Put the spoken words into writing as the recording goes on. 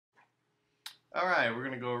Alright, we're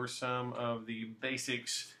going to go over some of the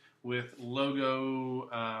basics with logo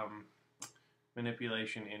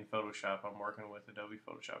manipulation in Photoshop. I'm working with Adobe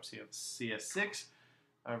Photoshop CS6.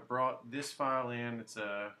 I've brought this file in. It's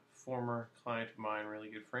a former client of mine, really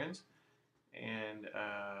good friends, and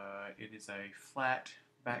it is a flat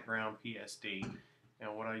background PSD.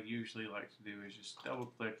 Now what I usually like to do is just double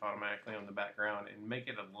click automatically on the background and make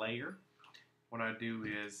it a layer. What I do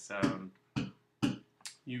is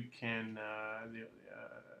you can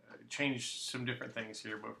change some different things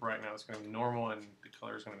here, but for right now it's going to be normal and the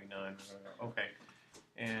color is going to be none. Okay,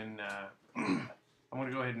 and I'm going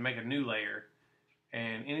to go ahead and make a new layer,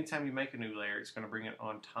 and anytime you make a new layer, it's going to bring it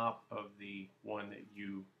on top of the one that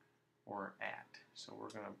you were at. So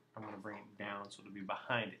I'm going to bring it down so it'll be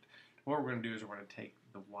behind it. What we're going to do is we're going to take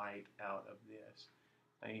the white out of this.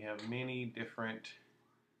 Now you have many different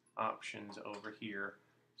options over here.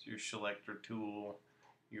 So your selector tool,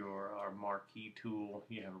 your marquee tool,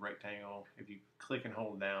 you have a rectangle. If you click and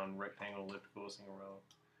hold down, rectangle, elliptical, single row.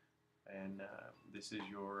 And this is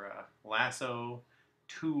your lasso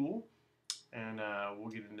tool, and we'll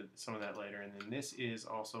get into some of that later. And then this is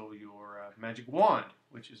also your magic wand,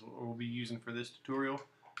 which is what we'll be using for this tutorial.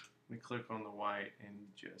 We click on the white and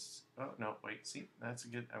just, oh no, wait, see, that's a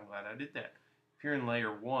good, I'm glad I did that. If you're in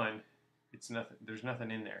layer 1, it's nothing, there's nothing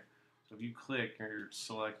in there. So if you click, you're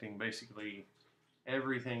selecting basically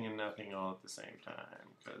everything and nothing all at the same time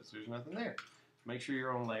because there's nothing there. Make sure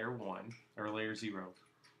you're on layer 1 or layer 0.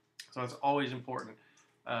 So it's always important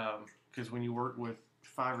because when you work with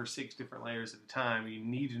 5 or 6 different layers at a time, you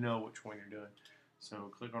need to know which one you're doing. So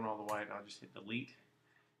click on all the white and I'll just hit delete.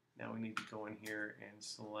 Now we need to go in here and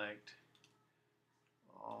select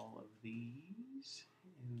all of these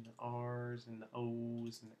and the R's and the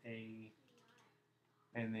O's and the A.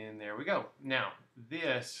 And then there we go. Now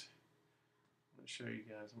this, I'm going to show you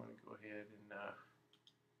guys. I'm going to go ahead and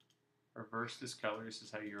reverse this color. This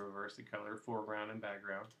is how you reverse the color, foreground and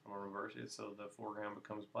background. I'm going to reverse it so the foreground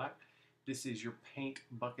becomes black. This is your paint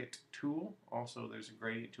bucket tool. Also, there's a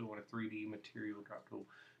gradient tool and a 3D material drop tool.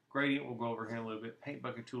 Gradient we'll go over here in a little bit. Paint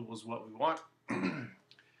bucket tool is what we want. I'm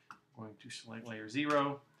going to select layer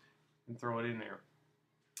 0 and throw it in there.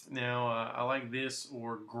 Now, I like this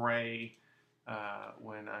or gray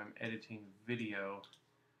when I'm editing video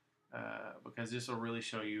because this will really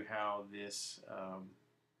show you how this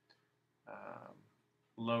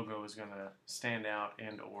logo is going to stand out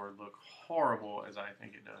and or look horrible as I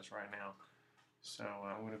think it does right now. So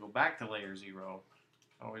I'm going to go back to layer 0.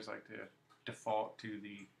 I always like to default to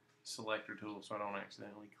the selector tool so I don't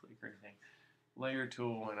accidentally click or anything. Layer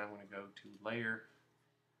tool, and I'm going to go to layer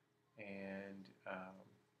and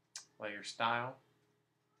layer style,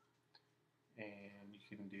 and you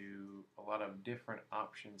can do a lot of different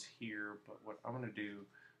options here, but what I'm going to do,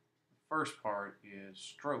 the first part is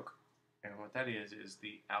stroke, and what that is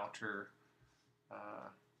the outer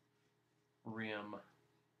rim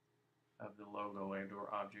of the logo and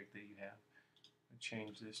or object that you have. I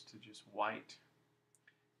change this to just white.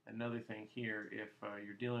 Another thing here, if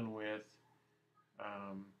you're dealing with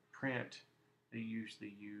print, they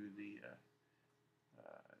usually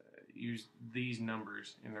use these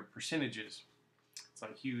numbers in their percentages. It's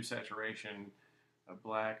like hue, saturation,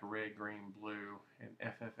 black, red, green, blue, and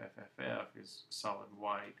FFFFF is solid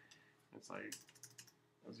white. It's like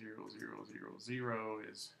 0, 0, 0, 0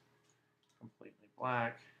 is completely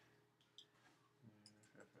black.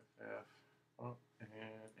 FFF, oh,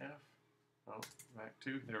 and F. Oh, back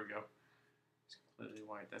 2, there we go. It's completely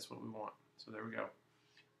white, that's what we want. So there we go.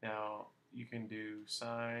 Now you can do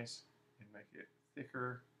size and make it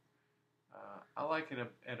thicker. I like it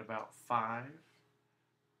at about 5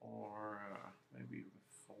 or maybe even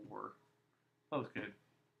 4. Both good.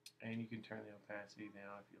 And you can turn the opacity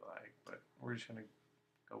down if you like, but we're just going to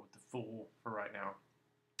go with the full for right now.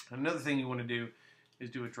 Another thing you want to do is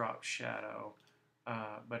do a drop shadow,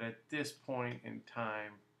 but at this point in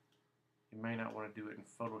time, you may not want to do it in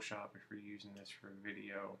Photoshop if you're using this for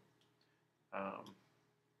video,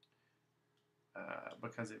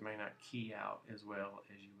 because it may not key out as well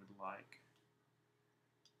as you would like.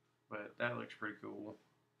 But that looks pretty cool.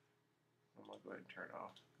 I'm going to go ahead and turn it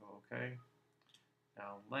off. Go OK.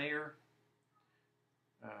 Now layer.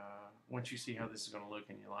 Once you see how this is going to look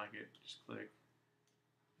and you like it, just click.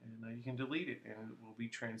 And you can delete it and it will be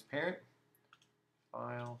transparent.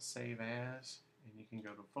 File, save as, and you can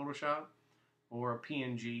go to Photoshop, or a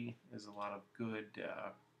PNG is a lot of good,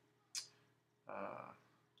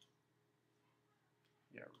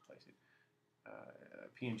 replace it.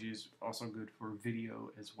 PNG is also good for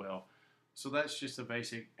video as well. So that's just a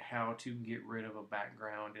basic how to get rid of a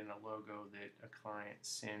background in a logo that a client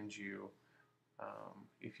sends you.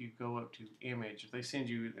 If you go up to image, if they send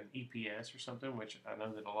you an EPS or something, which I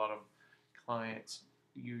know that a lot of clients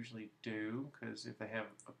usually do, because if they have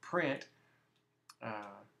a print,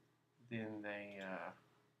 then they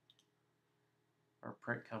or a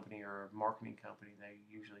print company or a marketing company, they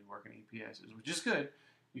usually work in EPSs, which is good.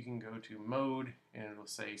 You can go to mode and it'll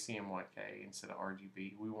say CMYK instead of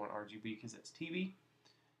RGB. We want RGB because it's TV.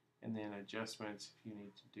 And then adjustments, if you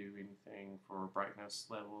need to do anything for brightness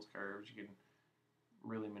levels, curves, you can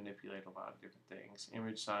really manipulate a lot of different things.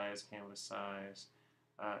 Image size, canvas size.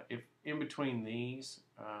 If in between these,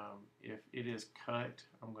 if it is cut,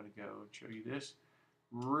 I'm going to go and show you this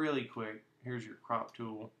really quick. Here's your crop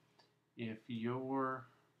tool. If your,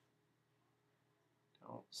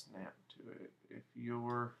 don't snap to it, if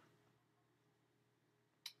your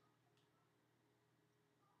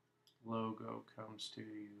logo comes to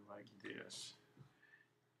you like this,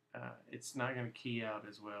 it's not going to key out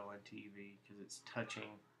as well on TV because it's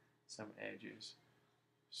touching some edges.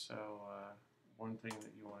 So one thing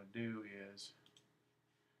that you want to do is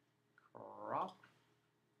crop,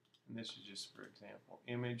 and this is just for example,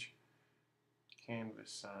 image,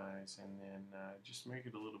 canvas size, and then just make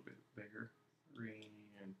it a little bit bigger, 3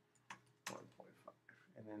 and 1.5,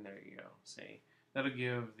 and then there you go. See, that'll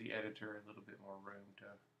give the editor a little bit more room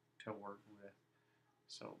to work with.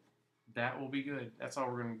 So that will be good. That's all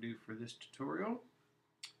we're going to do for this tutorial.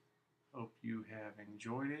 Hope you have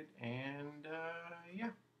enjoyed it, and yeah,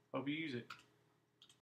 hope you use it.